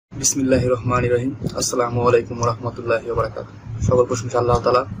বিসমিল্লাহিররহমানিররহিম। আসসালামু আলাইকুম ওয়া রাহমাতুল্লাহি ওয়া বারাকাতুহু। সকল প্রশংসা আল্লাহ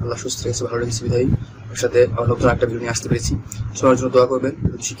তাআলা। আল্লাহ সুস্থ রেখেছে, ভালো রেখেছে বিধায় ওর সাথে আমরা নতুন একটা ভিডিও নিয়ে আসতে পেরেছি। সবার জন্য দোয়া করবেন,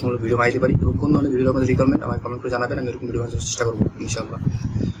 যদি শিক্ষামূলক ভিডিও বানাইতে পারি এবং কোন ধরনের ভিডিও আপনাদের রিকমেন্ড আমাকে কমেন্ট করে জানাবেন। আমি এরকম ভিডিও বানানোর চেষ্টা করবো ইনশাআল্লাহ।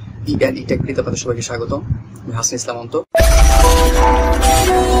 TECHBD আপনাদের সবাইকে স্বাগত। আমি হাসান ইসলাম অন্ত।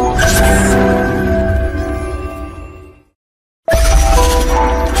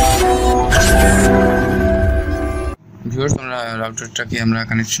 ভিউয়ার্স, আমরা রাউটারটাকে আমরা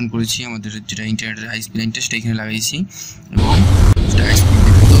কানেকশন করেছি, আমাদের যেটা ইন্টারনেটের হাই স্পিড লাইনটা সেটা এখানে লাগাইছি এবং যেটা হাই স্পিড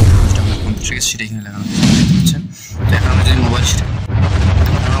দেখতো যেটা আমরা কম্পিউটার গেছে সেটা এখানে লাগানো হচ্ছেন। তো এখন আমরা যদি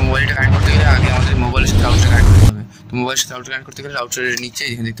মোবাইলটা কানেক্ট করতে গেলে আগে আমাদের মোবাইলের সাথে রাউটার কানেক্ট করতে হবে। তো মোবাইলের সাথে রাউটার কানেক্ট করতে গেলে রাউটারের নিচে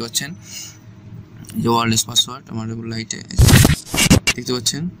এখানে দেখতে পাচ্ছেন যে ওয়্যারলেস পাসওয়ার্ড, আমার লাইটে দেখতে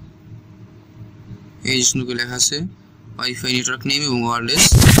পাচ্ছেন এই যে সুন্দর করে লেখা আছে ওয়াইফাই নেটওয়ার্ক নেম এবং ওয়্যারলেস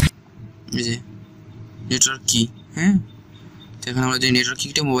এই যে নেটওয়ার্ক কি। হ্যাঁ, তো এখানে আমরা যে নেটওয়ার্ক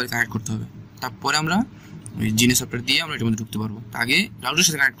কিটা মোবাইল কানেক্ট করতে হবে, তারপরে আমরা ওই জিনি সফটওয়্যার দিয়ে আমরা এটার মধ্যে ঢুকতে পারবো। আগে রাউটারের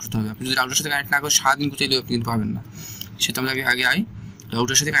সাথে কানেক্ট করতে হবে। আপনি যদি রাউটারের সাথে কানেক্ট না করে সারাদিন চাইলেও আপনি কিন্তু পাবেন না, সেটা আমাদের আগে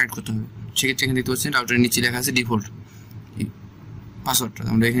রাউটারের সাথে কানেক্ট করতে হবে। সেক্ষেত্রে এখানে দেখতে পাচ্ছেন রাউটারের নিচে লেখা আছে ডিফল্ট পাসওয়ার্ডটা,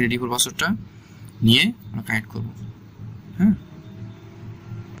 আমরা এখানে ডিফল্ট পাসওয়ার্ডটা নিয়ে আমরা কানেক্ট করবো। হ্যাঁ,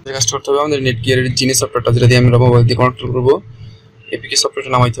 কাজটা করতে হবে আমাদের নেটগিয়ারের জিনি সফটওয়্যারটা, যেটা দিয়ে আমরা মোবাইল দিয়ে কানেক্ট করবো। এপিকে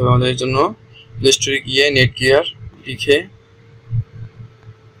সফটওয়্যারটা নামাইতে হবে আমাদের জন্য। প্লে স্টোরে গিয়ে নেটগিয়ার লিখে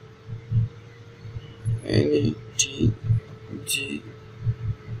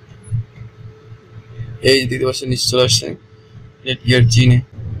এই যে দেখতে পাচ্ছেন নিচে চলে আসছে নেটগিয়ার জিনে।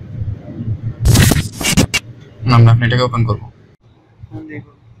 আমরা আপনি এটাকে ওপেন করবো।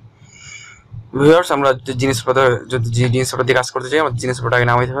 ভিউয়ার্স, আমরা যে জিনিসপত্র দিয়ে কাজ করতে চাই, আমাদের জিনিসপত্র আগে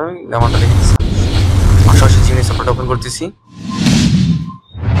নামাইতে হবে। নামাটা দেখেছি সরাসরি জিনিসপত্রটা ওপেন করতেছি।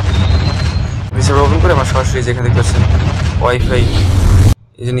 রিসিভার ওপেন করে আমরা সরাসরি যেখানে দেখতে পাচ্ছেন ওয়াইফাই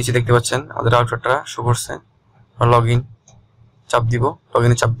এই যে নিচে দেখতে পাচ্ছেন আমাদের রাউটারটা শো করছে। লগ ইন চাপ দিব, লগ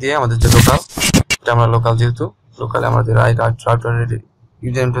ইনে চাপ দিয়ে আমাদের যে লোকাল, এটা আমরা লোকাল, যেহেতু লোকালে আমাদের রাউটারের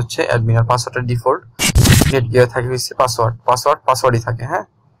ইউজার নেম হচ্ছে অ্যাডমিন আর পাসওয়ার্ডটা ডিফল্ট। নেটগিয়ার থাকে হচ্ছে পাসওয়ার্ডই থাকে। হ্যাঁ,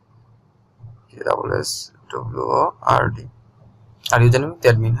 KSSWORD আর ইউজার নেম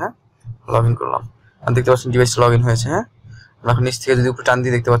অ্যাডমিন। হ্যাঁ, লগ ইন করলাম আর দেখতে পাচ্ছেন ডিভাইসটা লগ ইন হয়েছে। হ্যাঁ, আমরা এখন নিচ থেকে যদি উপরে টান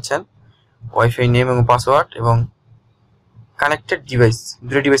দিয়ে দেখতে পাচ্ছেন ওয়াইফাই নেম এবং পাসওয়ার্ড এবং কানেক্টেড ডিভাইস,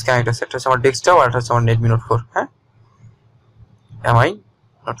 দুটো ডিভাইস কানেক্ট আছে। একটা হচ্ছে আমার ডেস্কটপ আর একটা হচ্ছে আমার নেটমি নোট 4। হ্যাঁ, MI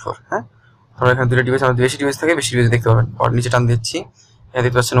নোট 4। হ্যাঁ, আমরা এখানে দুটো ডিভাইস, আমাদের বেশি ডিভাইস থাকে, বেশি ডিভাইস দেখতে পাবেন। আর নিচে টান দিচ্ছি, এখানে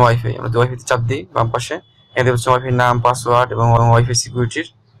দেখতে পাচ্ছেন ওয়াইফাই। আমরা ওয়াইফাইতে চাপ দিই বাম পাশে, এখানে দেখতে পাচ্ছেন ওয়াইফাই নাম, পাসওয়ার্ড এবং ওয়াইফাই সিকিউরিটির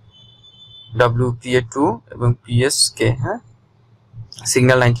WPA2 এবং PSK। হ্যাঁ,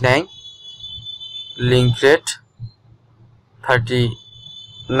 signal 99, link rate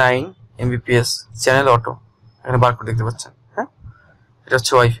 39 Mbps, channel auto. এখানে বারকোড দেখতে পাচ্ছেন। হ্যাঁ, এটা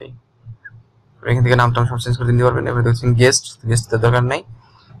হচ্ছে ওয়াইফাই। এখান থেকে নামটা সব চেঞ্জ করে দিতে পারবেন। এবার দেখছেন গেস্টের দরকার নাই।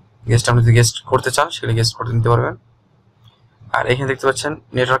 গেস্ট আপনি যদি গেস্ট করতে চান সেগুলো গেস্ট করতে নিতে পারবেন। আর এখানে দেখতে পাচ্ছেন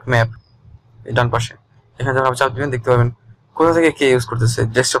নেটওয়ার্ক ম্যাপ এই ডান পাশে, এখানে যখন আপনি চাপ দিবেন দেখতে পাবেন কোথা থেকে কে ইউজ করতেছে,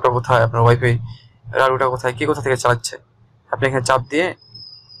 ডেস্কটপটা কোথায়, আপনার ওয়াইফাই রাউটারটা কোথায়, কে কোথা থেকে চালাচ্ছে। আপনি এখানে চাপ দিয়ে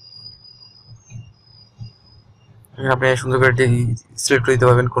আপনি সুন্দর করে সিলেক্ট করে দিতে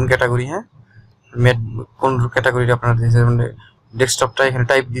পারবেন কোন ক্যাটাগরি। হ্যাঁ, কোন ক্যাটাগরিটা আপনার ডেস্কটপটা এখানে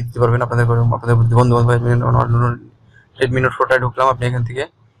টাইপ দিয়ে দিতে পারবেন। আপনাদের বন্ধু বান্ধব রেডমি নোট 4টায় ঢুকলাম, আপনি এখান থেকে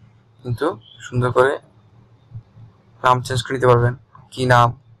কিন্তু সুন্দর করে নাম চেঞ্জ করে দিতে পারবেন, কি নাম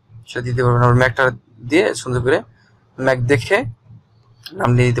সেটা দিতে পারবেন। আর ম্যাকটা দিয়ে সুন্দর করে ম্যাক দেখে নাম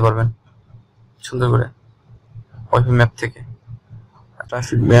দিয়ে দিতে পারবেন সুন্দর করে ওয়াইফাই ম্যাপ থেকে।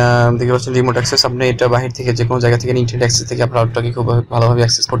 দেখতে পাচ্ছেন রিমোট অ্যাক্সেস, আপনি এটা বাহির থেকে যে কোনো জায়গা থেকে ইন্টারনেট অ্যাক্সেস থেকে আপনার রাউটারটাকে খুব ভালোভাবে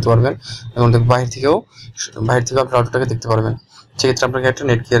অ্যাক্সেস করতে পারবেন এবং বাহির থেকেও আপনার রাউটারটাকে দেখতে পারবেন। সেক্ষেত্রে আপনাকে একটা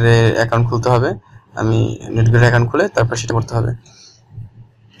নেটগিয়ারের অ্যাকাউন্ট খুলতে হবে। আমি নেটগিয়ারের অ্যাকাউন্ট খুলে তারপর সেটা করতে হবে।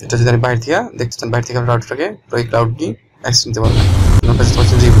 এটা যদি আমি বাহির থেকে দেখতে চান, বাহির থেকে আপনার রাউটারটাকে ওই ক্লাউডটি অ্যাক্সেস নিতে পারবেন।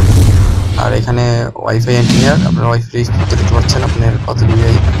 আর এখানে ওয়াইফাই এন্জিনিয়ার, আপনার ওয়াইফাই দেখতে পাচ্ছেন, আপনার কত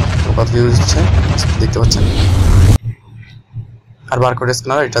ইউজ হচ্ছে দেখতে পাচ্ছেন। আর বারকোড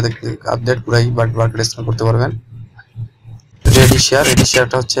স্ক্যানার, এটা দেখতে আপডেট পুরাই বারকোড স্ক্যান করতে পারবেন। রেডি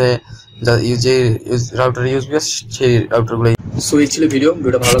শেয়ারটা হচ্ছে যে রাউটার ইউজবি সেই রাউটারগুলোই। সো এই ছিল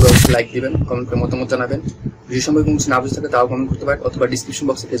ভিডিওটা ভালো লাগলে অবশ্যই লাইক দিবেন, কমেন্ট করে মতামত জানাবেন। ভিডিও সম্পর্কে কোনো কিছু না বুঝতে থাকে তাও কমেন্ট করতে পারেন, অথবা ডিসক্রিপশন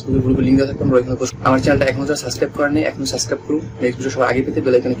বক্সে ফেসবুকের গ্রুপে লিঙ্ক দেওয়া থাকবে। আমার চ্যানেলটা এখনো যারা সাবস্ক্রাইব করেন নাই, এখনো সাবস্ক্রাইব করুন। নেক্সট ভিডিও সবার আগে পেতে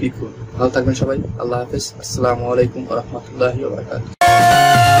বেল আইকনে ক্লিক করুন। ভালো থাকবেন সবাই। আল্লাহ হাফেজ। আসসালামু আলাইকুম ওয়া রাহমাতুল্লাহি ওয়া বারাকাতুহু।